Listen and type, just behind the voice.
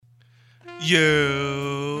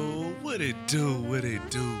Yo, what it do,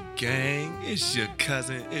 gang? It's your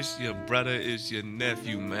cousin, it's your brother, it's your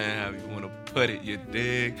nephew, man. How you wanna put it, you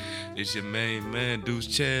dig? It's your main man, Deuce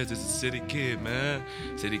Chaz. It's a City Kid, man.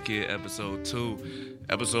 City Kid episode 2.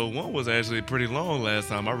 Episode 1 was actually pretty long last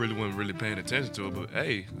time. I really wasn't really paying attention to it, but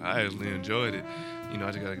hey, I actually enjoyed it. I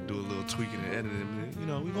just gotta do a little tweaking and editing.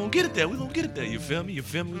 And, we gonna get it there. We gonna get it there. You feel me? You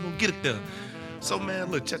feel me? We gonna get it there. So,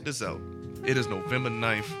 man, look, check this out. It is November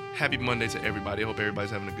 9th. Happy Monday to everybody. I hope everybody's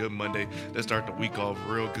having a good Monday. Let's start the week off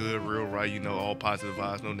real good, real right. All positive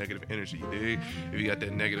vibes, no negative energy, you dig? If you got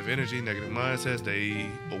that negative energy, negative mindset, stay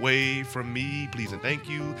away from me, please and thank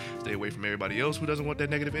you. Stay away from everybody else who doesn't want that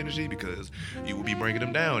negative energy because you will be bringing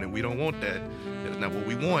them down, and we don't want that. That's not what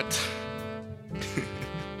we want.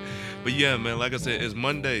 But yeah, man, like I said, it's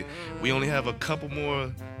Monday. We only have a couple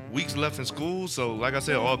more weeks left in school. So, like I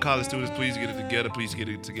said, all college students, please get it together. Please get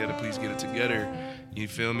it together. Please get it together. You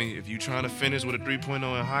feel me? If you trying to finish with a 3.0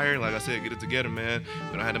 and higher, like I said, get it together, man.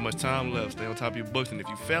 We don't have that much time left. Stay on top of your books. And if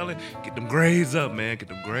you failing, get them grades up, man. Get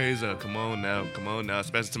them grades up. Come on now. Come on now.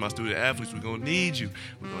 Especially to my student athletes, we're going to need you.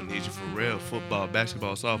 We're going to need you for real. Football,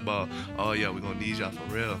 basketball, softball. Oh, yeah, we're going to need y'all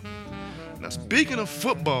for real. Now, speaking of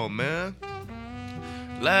football, man.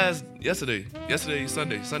 Yesterday,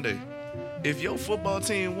 Sunday. If your football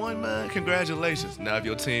team won, man, congratulations. Now, if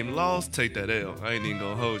your team lost, take that L. I ain't even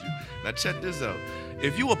gonna hold you. Now, check this out.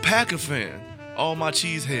 If you a Packer fan, all my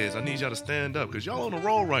cheeseheads, I need y'all to stand up because y'all on the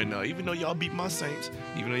roll right now. Even though y'all beat my Saints,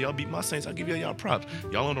 I give y'all props.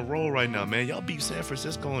 Y'all on the roll right now, man. Y'all beat San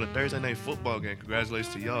Francisco on a Thursday night football game.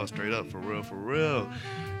 Congratulations to y'all, straight up, for real, for real.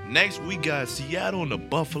 Next, we got Seattle and the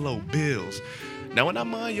Buffalo Bills. Now, when I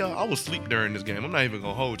mind y'all, I was asleep during this game. I'm not even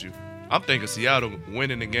gonna hold you. I'm thinking Seattle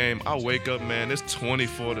winning the game. I wake up, man. It's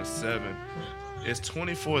 24-7. It's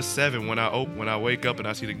 24-7 when I wake up and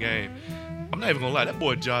I see the game. I'm not even gonna lie. That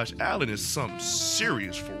boy Josh Allen is something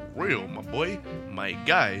serious for real, my boy, my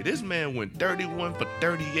guy. This man went 31 for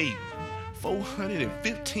 38,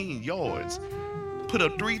 415 yards, put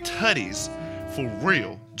up 3 tutties for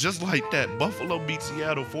real, just like that. Buffalo beat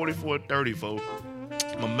Seattle 44-30, folks.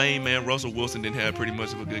 My main man, Russell Wilson, didn't have pretty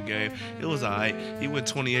much of a good game. It was all right. He went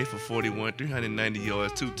 28 for 41, 390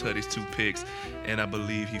 yards, 2 tutties, 2 picks, and I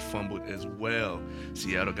believe he fumbled as well.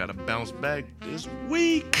 Seattle got to bounce back this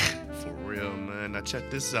week. For real, man. Now check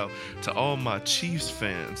this out. To all my Chiefs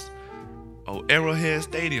fans, Arrowhead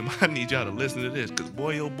Stadium, I need y'all to listen to this because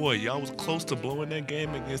boy, oh boy, y'all was close to blowing that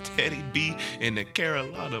game against Teddy B and the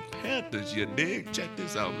Carolina Panthers, you dig? Check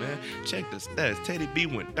this out, man. Check the stats. Teddy B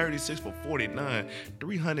went 36 for 49,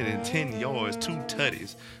 310 yards, 2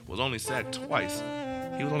 tutties, was only sacked twice.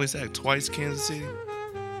 He was only sacked twice, Kansas City.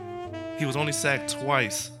 He was only sacked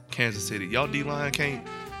twice, Kansas City. Y'all D-line can't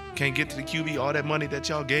get to the QB all that money that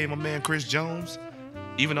y'all gave my man Chris Jones.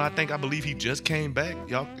 Even though I believe he just came back,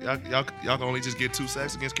 y'all can only just get 2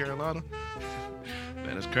 sacks against Carolina.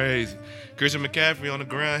 Man, that's crazy. Christian McCaffrey on the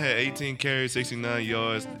ground had 18 carries, 69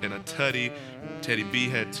 yards, and a tutty. Teddy B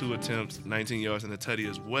had 2 attempts, 19 yards, and a tutty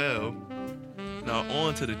as well. Now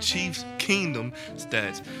on to the Chiefs' Kingdom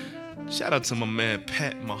stats. Shout out to my man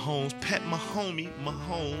Pat Mahomes. Pat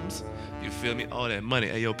Mahomes. You feel me? All that money.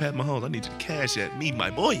 Hey, yo, Pat Mahomes, I need you to cash at me,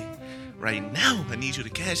 my boy. Right now, I need you to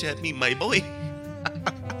cash at me, my boy.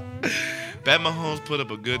 Pat Mahomes put up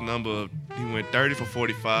a good number. He went 30 for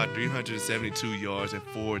 45, 372 yards, and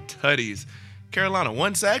 4 tutties. Carolina,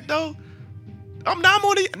 1 sack, though? I'm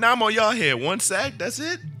on y'all head. 1 sack, that's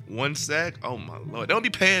it? 1 sack? Oh, my Lord. Don't be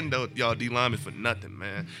paying y'all D-linemen for nothing,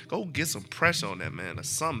 man. Go get some pressure on that, man, or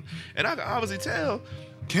something. And I can obviously tell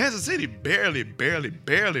Kansas City barely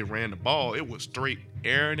ran the ball. It was straight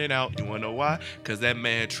airing it out. You want to know why? Because that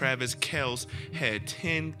man Travis Kelce had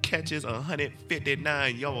 10 catches,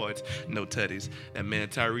 159 yards, no tutties. That man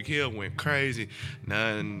Tyreek Hill went crazy.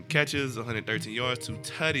 9 catches, 113 yards, 2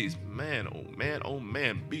 tutties. Man, oh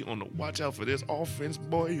man. Be on the watch out for this offense,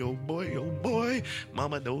 boy, oh boy, oh boy.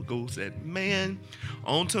 Mama don't go said, man.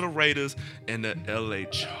 On to the Raiders and the LA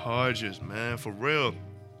Chargers, man, for real.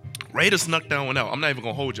 Raiders snuck that one out. I'm not even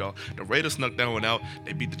going to hold y'all. The Raiders snuck that one out.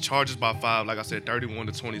 They beat the Chargers by 5, like I said,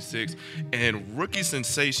 31-26. And rookie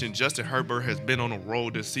sensation Justin Herbert has been on a roll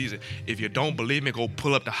this season. If you don't believe me, go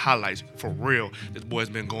pull up the highlights. For real, this boy's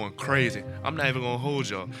been going crazy. I'm not even going to hold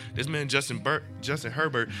y'all. This man, Justin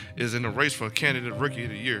Herbert, is in the race for candidate rookie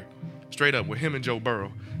of the year. Straight up with him and Joe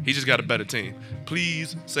Burrow. He just got a better team.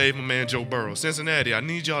 Please save my man Joe Burrow. Cincinnati, I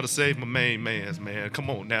need y'all to save my main mans, man. Come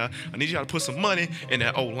on now. I need y'all to put some money in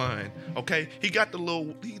that O-line. Okay? He got the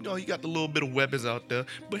little bit of weapons out there,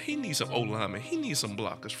 but he needs some O-linemen. He needs some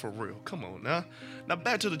blockers for real. Come on now. Now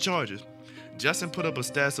back to the Chargers. Justin put up a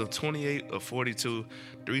stats of 28 of 42,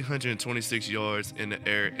 326 yards in the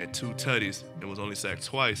air and 2 tutties, and was only sacked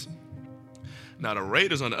twice. Now the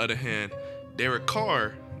Raiders, on the other hand, Derek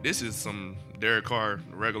Carr. This is some Derek Carr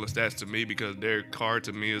regular stats to me, because Derek Carr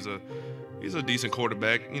to me is he's a decent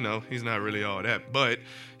quarterback. You know, he's not really all that, but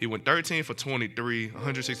he went 13 for 23,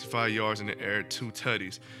 165 yards in the air, 2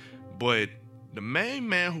 tutties. But the main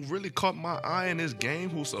man who really caught my eye in this game,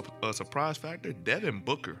 who's a surprise factor, Devin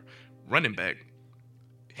Booker, running back,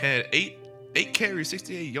 had eight carries,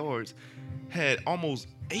 68 yards, had almost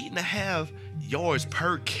 8.5 yards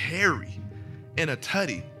per carry in a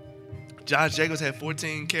tutty. Josh Jacobs had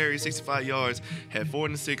 14 carries, 65 yards, had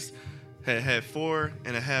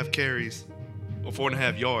 4.5 carries, or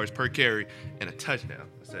 4.5 yards per carry, and a touchdown.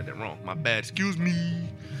 I said that wrong. My bad. Excuse me.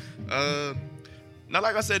 Now,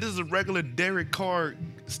 like I said, this is a regular Derek Carr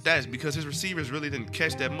stats, because his receivers really didn't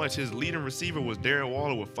catch that much. His leading receiver was Darren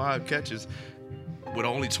Waller with 5 catches with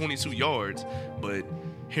only 22 yards, but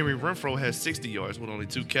Henry Renfrow has 60 yards with only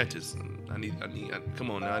 2 catches. Come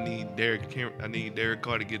on now. I need Derek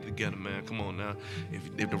Carr to get it together, man. Come on now.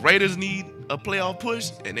 If the Raiders need a playoff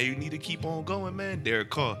push and they need to keep on going, man, Derek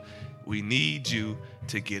Carr, we need you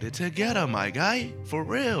to get it together, my guy. For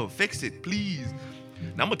real. Fix it, please.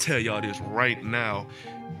 Now, I'm going to tell y'all this right now.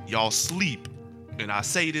 Y'all sleep. And I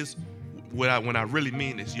say this when I really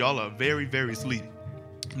mean this. Y'all are very, very sleepy.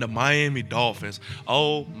 The Miami Dolphins.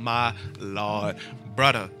 Oh, my Lord.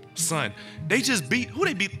 Brother, son, they just beat, who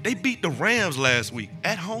they beat? They beat the Rams last week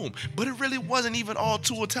at home. But it really wasn't even all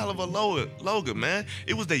Tua Tagovailoa, man.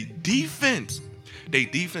 It was their defense. Their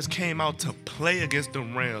defense came out to play against the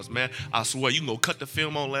Rams, man. I swear, you can go cut the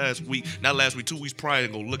film on last week. Not last week, 2 weeks prior,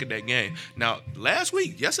 and go look at that game. Now,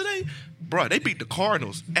 yesterday, bro, they beat the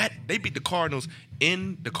Cardinals. They beat the Cardinals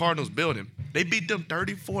in the Cardinals building. They beat them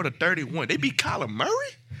 34-31. They beat Kyler Murray?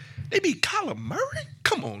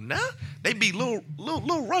 Come on now. They beat little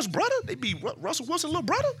Russ brother. They beat Russell Wilson little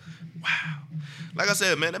brother. Wow. Like I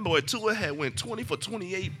said, man, that boy Tua had went 20 for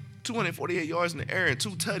 28, 248 yards in the air and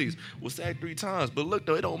 2 tutties. Was sacked 3 times. But look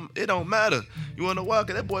though, it don't matter. You wanna know why?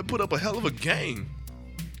 Because that boy put up a hell of a game.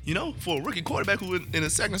 You know, for a rookie quarterback who in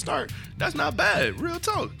his second start, that's not bad. Real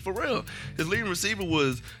talk, for real. His leading receiver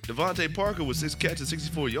was Devontae Parker with 6 catches,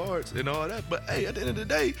 64 yards, and all that. But hey, at the end of the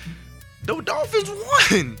day, the Dolphins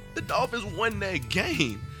won. The Dolphins won that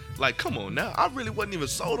game. Like, come on now. I really wasn't even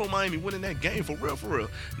sold on Miami winning that game, for real.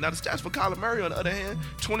 Now, the stats for Kyler Murray, on the other hand,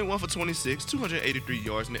 21 for 26, 283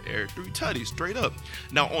 yards in the air, 3 tutties, straight up.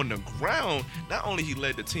 Now, on the ground, not only he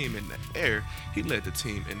led the team in the air, he led the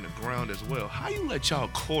team in the ground as well. How you let y'all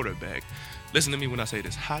quarterback, listen to me when I say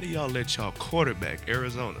this, how do y'all let y'all quarterback,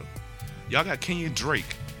 Arizona? Y'all got Kenyon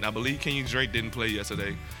Drake. Now, I believe Kenyon Drake didn't play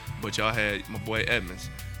yesterday, but y'all had my boy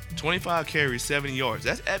Edmonds. 25 carries, 70 yards.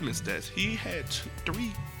 That's Edmonds' stats. He had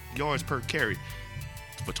 3 yards per carry.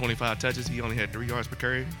 For 25 touches, he only had 3 yards per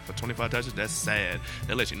carry. For 25 touches, that's sad.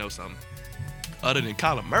 That lets you know something. Other than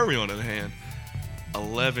Kyler Murray, on the other hand,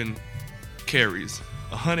 11 carries,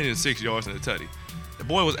 106 yards in the tutty. The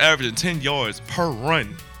boy was averaging 10 yards per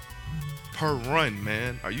run.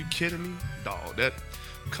 Man. Are you kidding me? Dog,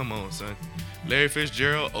 come on, son. Larry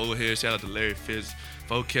Fitzgerald, old head, shout out to Larry Fitz.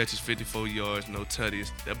 4 catches, 54 yards, no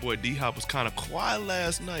tutties. That boy D-Hop was kind of quiet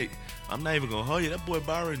last night. I'm not even going to hold you. That boy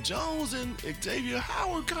Byron Jones and Xavier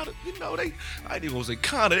Howard kind of, I ain't even going to say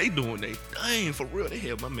kind of, they doing their thing for real. They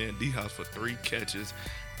had my man D-Hop for 3 catches,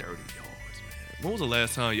 30 yards, man. When was the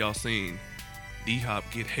last time y'all seen D-Hop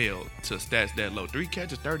get held to stats that low? 3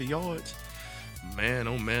 catches, 30 yards? Man,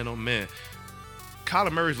 oh man.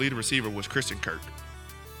 Kyler Murray's leading receiver was Christian Kirk.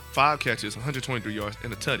 5 catches, 123 yards,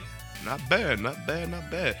 and a tutty. Not bad. Man,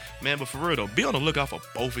 but for real though, be on the lookout for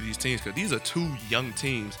both of these teams, because these are 2 young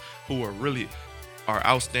teams who are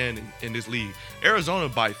outstanding in this league. Arizona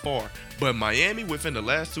by far, but Miami within the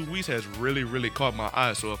last 2 weeks has really caught my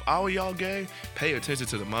eye. So if I were y'all gang, pay attention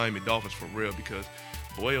to the Miami Dolphins for real, because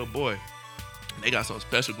boy oh boy, they got something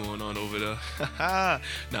special going on over there.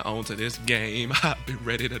 Now on to this game. I've been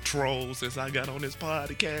ready to troll since I got on this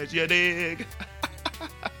podcast, you dig?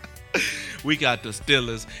 We got the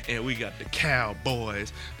Steelers and we got the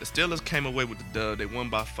Cowboys. The Steelers came away with the dub. They won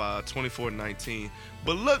by 5, 24-19.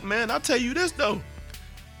 But look, man, I'll tell you this, though.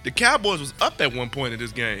 The Cowboys was up at one point in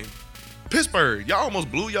this game. Pittsburgh, y'all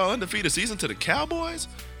almost blew y'all undefeated season to the Cowboys,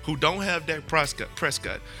 who don't have Dak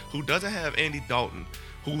Prescott, who doesn't have Andy Dalton,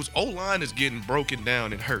 whose O-line is getting broken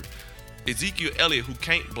down and hurt. Ezekiel Elliott, who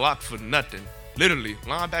can't block for nothing. Literally,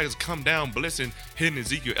 linebackers come down blitzing, hitting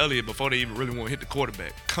Ezekiel Elliott before they even really want to hit the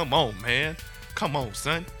quarterback. Come on, man. Come on,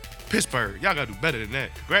 son. Pittsburgh, y'all got to do better than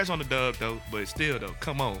that. Congrats on the dub, though, but still, though,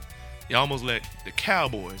 come on. You almost let the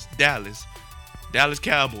Cowboys, Dallas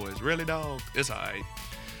Cowboys. Really, dog? It's all right.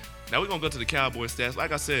 Now we're gonna go to the Cowboys stats.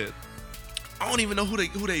 Like I said, I don't even know who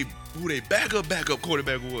they backup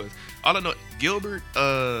quarterback was. All I know,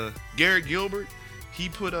 Garrett Gilbert, he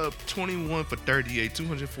put up 21 for 38,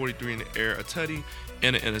 243 in the air, a tutty,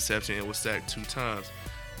 and an interception, and was sacked 2 times.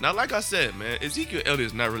 Now, like I said, man, Ezekiel Elliott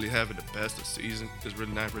is not really having the best of season. It's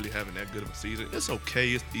really not really having that good of a season. It's okay.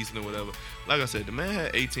 It's decent or whatever. Like I said, the man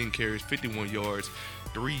had 18 carries, 51 yards,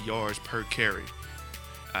 3 yards per carry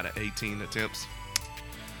out of 18 attempts.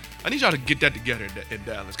 I need y'all to get that together in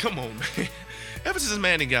Dallas. Come on, man. Ever since this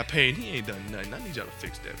man ain't got paid, he ain't done nothing. I need y'all to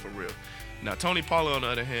fix that for real. Now, Tony Pollard, on the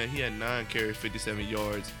other hand, he had 9 carries, 57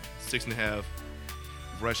 yards, 6.5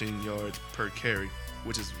 rushing yards per carry,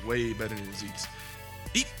 which is way better than Zeke's.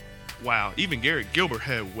 Wow, even Garrett Gilbert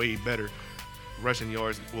had way better rushing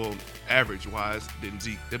yards, well, average-wise, than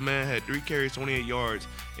Zeke. That man had 3 carries, 28 yards,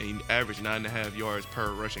 and he averaged 9.5 yards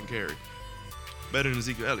per rushing carry. Better than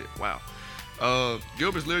Ezekiel Elliott. Wow.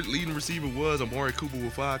 Gilbert's leading receiver was Amari Cooper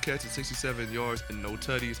with 5 catches, 67 yards, and no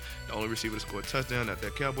tutties. The only receiver to score a touchdown at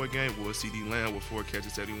that Cowboy game was CeeDee Lamb with 4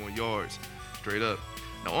 catches, 71 yards. Straight up.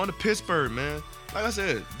 Now on to Pittsburgh, man. Like I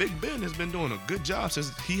said, Big Ben has been doing a good job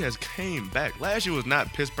since he has came back. Last year was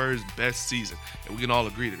not Pittsburgh's best season, and we can all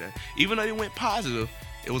agree to that. Even though they went positive,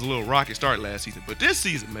 it was a little rocky start last season. But this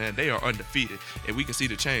season, man, they are undefeated, and we can see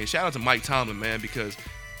the change. Shout out to Mike Tomlin, man, because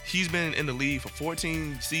he's been in the league for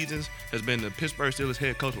 14 seasons, has been the Pittsburgh Steelers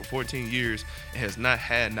head coach for 14 years, and has not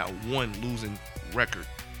had not one losing record.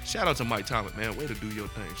 Shout out to Mike Tomlin, man. Way to do your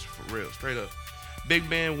things, for real, straight up. Big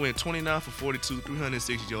Ben went 29 for 42,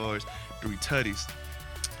 306 yards, 3 tutties.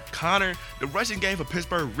 Connor, the rushing game for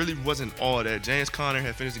Pittsburgh really wasn't all that. James Conner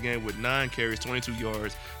had finished the game with 9 carries, 22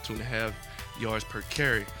 yards, 2.5 yards per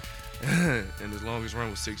carry. And his longest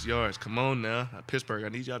run was 6 yards. Come on now. Pittsburgh, I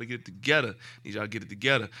need y'all to get it together.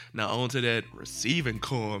 Now on to that receiving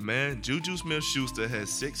core, man. Juju Smith-Schuster had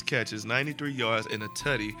 6 catches, 93 yards, and a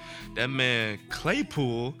tutty. That man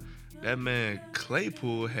Claypool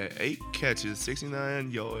had 8 catches,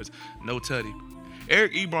 69 yards, no tutty.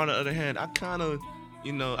 Eric Ebron, on the other hand, I kind of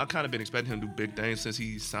been expecting him to do big things since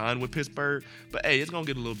he signed with Pittsburgh. But hey, it's gonna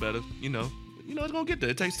get a little better, it's gonna get there.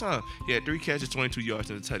 It takes time. He had 3 catches, 22 yards,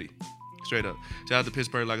 and a tutty. Straight up. Shout out to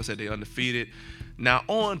Pittsburgh. Like I said, they undefeated. Now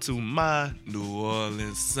on to my New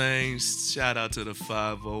Orleans Saints. Shout out to the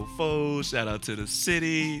 504. Shout out to the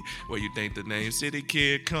city. Where you think the name City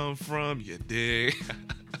Kid come from? You dig?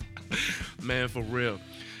 Man, for real.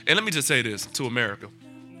 And let me just say this to America.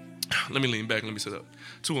 Let me lean back. Let me sit up.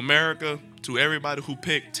 To America, to everybody who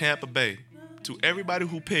picked Tampa Bay. To everybody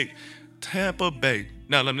who picked Tampa Bay.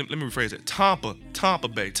 Now, let me rephrase it. Tampa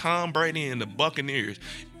Bay. Tom Brady and the Buccaneers.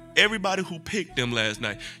 Everybody who picked them last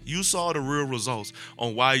night, you saw the real results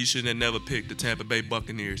on why you shouldn't have never picked the Tampa Bay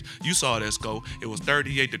Buccaneers. You saw that score. It was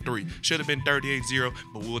 38-3. Should have been 38-0,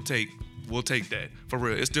 but we'll take that. For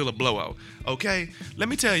real. It's still a blowout. Okay? Let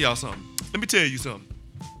me tell you something.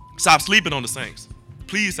 Stop sleeping on the Saints.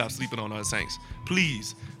 Please stop sleeping on our Saints.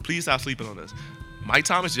 Please stop sleeping on us. Mike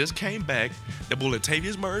Thomas just came back. That boy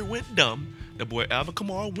Latavius Murray went dumb. That boy Alvin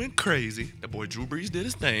Kamara went crazy. That boy Drew Brees did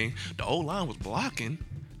his thing. The O-line was blocking.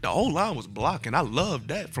 I loved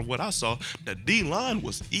that from what I saw. The D-line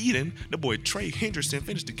was eating. The boy Trey Hendrickson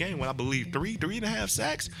finished the game with, I believe, 3.5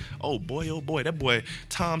 sacks. Oh boy. That boy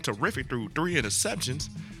Tom Terrific threw 3 interceptions.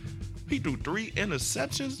 He threw 3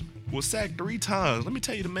 interceptions, was sacked 3 times. Let me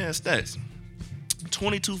tell you the man's stats.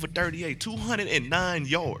 22 for 38, 209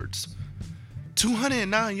 yards.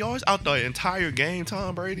 209 yards out the entire game,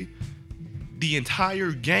 Tom Brady. The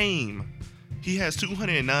entire game. He has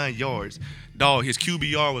 209 yards. Dog, his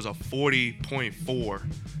QBR was a 40.4.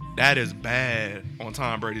 That is bad on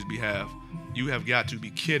Tom Brady's behalf. You have got to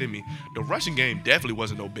be kidding me. The rushing game definitely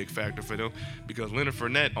wasn't no big factor for them because Leonard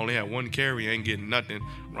Fournette only had 1 carry, ain't getting nothing.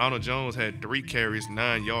 Ronald Jones had 3 carries,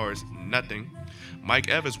 9 yards, nothing. Mike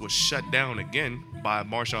Evans was shut down again by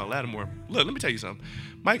Marshawn Lattimore. Look, let me tell you something.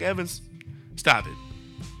 Mike Evans, stop it.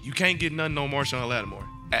 You can't get nothing on Marshawn Lattimore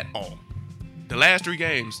at all. The last 3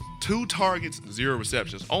 games, 2 targets, 0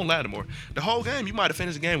 receptions on Lattimore. The whole game, you might have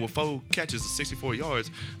finished the game with 4 catches of 64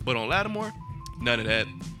 yards, but on Lattimore, none of that.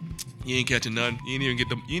 You ain't catching none. You didn't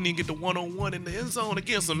even get the one-on-one in the end zone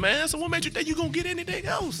against him, man. So what made you think you gonna get anything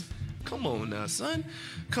else? Come on now, son.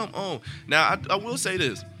 Come on. Now, I will say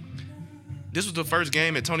this. This was the first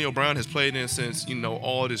game Antonio Brown has played in since,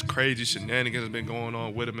 all this crazy shenanigans has been going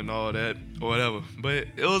on with him and all that or whatever. But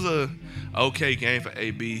it was a okay game for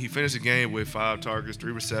AB. He finished the game with 5 targets,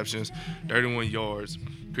 3 receptions, 31 yards.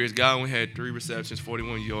 Chris Godwin had 3 receptions,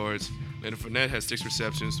 41 yards. Leonard Fournette had 6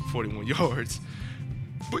 receptions, 41 yards.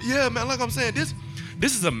 But yeah, man, like I'm saying, this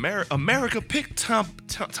is America picked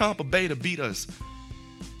Tampa Bay to beat us.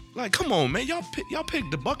 Like, come on, man. Y'all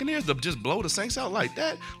picked the Buccaneers to just blow the Saints out like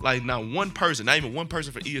that? Like, not even one person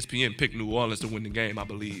for ESPN picked New Orleans to win the game, I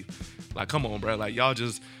believe. Like, come on, bro. Like, y'all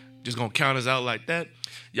just gonna count us out like that?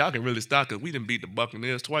 Y'all can really stop us. We done beat the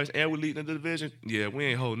Buccaneers twice and we're leading the division. Yeah, we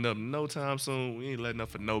ain't holding up no time soon. We ain't letting up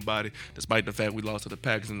for nobody, despite the fact we lost to the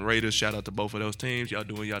Packers and the Raiders. Shout out to both of those teams. Y'all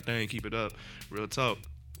doing y'all thing. Keep it up. Real talk.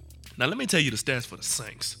 Now, let me tell you the stats for the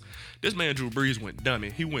Saints. This man, Drew Brees, went dummy.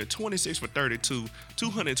 He went 26 for 32,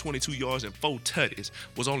 222 yards and 4 tutties.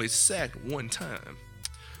 Was only sacked one time.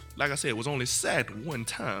 Like I said, was only sacked one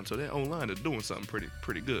time. So that O-line is doing something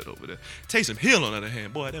pretty good over there. Taysom Hill, on the other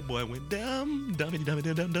hand, boy, that boy went dumb.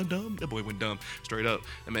 That boy went dumb straight up.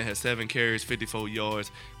 That man had 7 carries, 54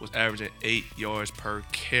 yards, was averaging 8 yards per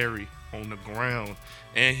carry on the ground.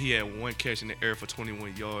 And he had 1 catch in the air for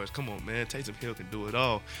 21 yards. Come on, man. Taysom Hill can do it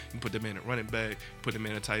all. You can put that man at running back, put that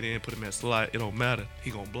man at tight end, put him at slot. It don't matter.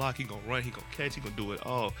 He gonna block, he gonna run, he gonna catch, he gonna do it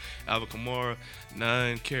all. Alvin Kamara,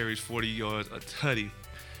 9 carries, 40 yards, a tutty.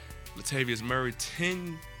 Latavius Murray,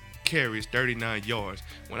 10 carries, 39 yards.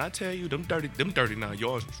 When I tell you them 39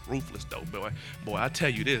 yards was ruthless though, boy. I tell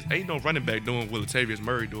you this, ain't no running back doing what Latavius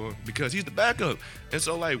Murray doing because he's the backup. And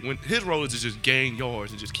so like when his role is to just gain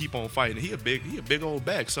yards and just keep on fighting. He a big old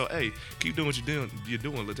back. So hey, keep doing what you're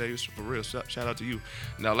doing, Latavius, for real. Shout out to you.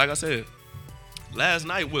 Now, like I said, last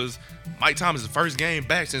night was Mike Thomas' first game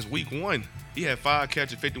back since week 1. He had 5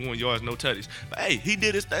 catches, 51 yards, no tutties. But hey, he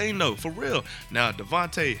did his thing though, for real. Now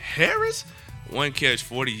Devontae Harris, 1 catch,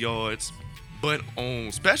 40 yards. But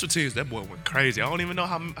on special teams, that boy went crazy. I don't even know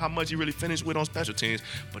how much he really finished with on special teams,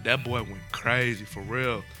 but that boy went crazy, for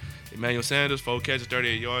real. Emmanuel Sanders, 4 catches,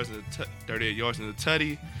 38 yards, and the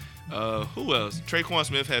tutty. Who else? Traquan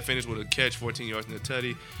Smith had finished with a catch, 14 yards, and a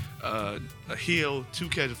tutty. A Hill, 2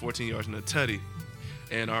 catches, 14 yards, and a tutty.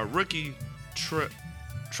 And our rookie,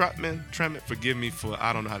 Trotman, forgive me for,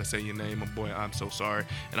 I don't know how to say your name, my boy, I'm so sorry.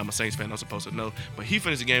 And I'm a Saints fan, I'm supposed to know. But he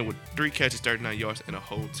finished the game with 3 catches, 39 yards, and a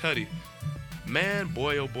whole tutty. Man,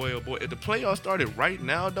 boy, oh boy, oh boy. If the playoffs started right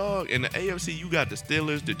now, dog, in the AFC, you got the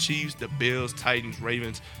Steelers, the Chiefs, the Bills, Titans,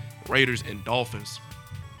 Ravens, Raiders, and Dolphins.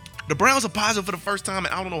 The Browns are positive for the first time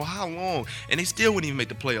in I don't know how long, and they still wouldn't even make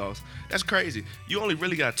the playoffs. That's crazy. You only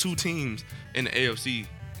really got 2 teams in the AFC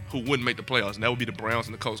who wouldn't make the playoffs, and that would be the Browns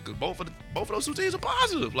and the Colts, because both of those 2 teams are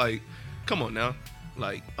positive. Like, come on now.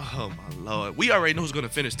 Like, oh my Lord. We already know who's going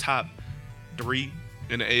to finish top 3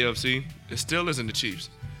 in the AFC. It still isn't the Chiefs,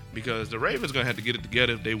 because the Ravens going to have to get it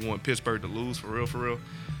together if they want Pittsburgh to lose, for real.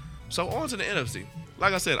 So on to the NFC.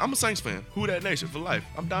 Like I said, I'm a Saints fan. Who that nation for life.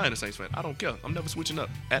 I'm dying a Saints fan. I don't care. I'm never switching up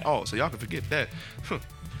at all, so y'all can forget that.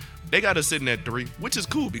 They got us sitting at 3, which is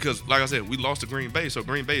cool because, like I said, we lost to Green Bay, so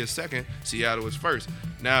Green Bay is second, Seattle is first.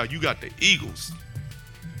 Now you got the Eagles.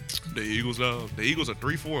 The Eagles are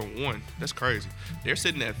 3-4-1. That's crazy. They're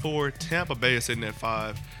sitting at 4. Tampa Bay is sitting at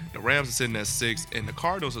 5. The Rams are sitting at 6, and the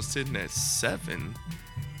Cardinals are sitting at 7.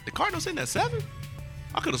 The Cardinals sitting at 7?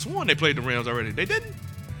 I could have sworn they played the Rams already. They didn't.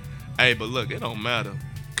 Hey, but look, it don't matter,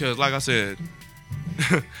 cause like I said,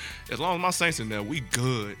 as long as my Saints in there, we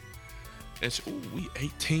good. And we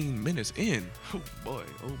 18 minutes in. Oh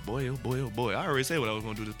boy. I already said what I was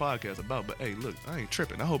gonna do this podcast about, but hey, look, I ain't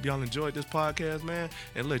tripping. I hope y'all enjoyed this podcast, man.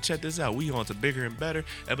 And look, check this out. We on to bigger and better.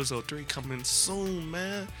 Episode 3 coming soon,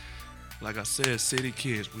 man. Like I said, City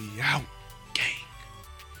Kids, we out.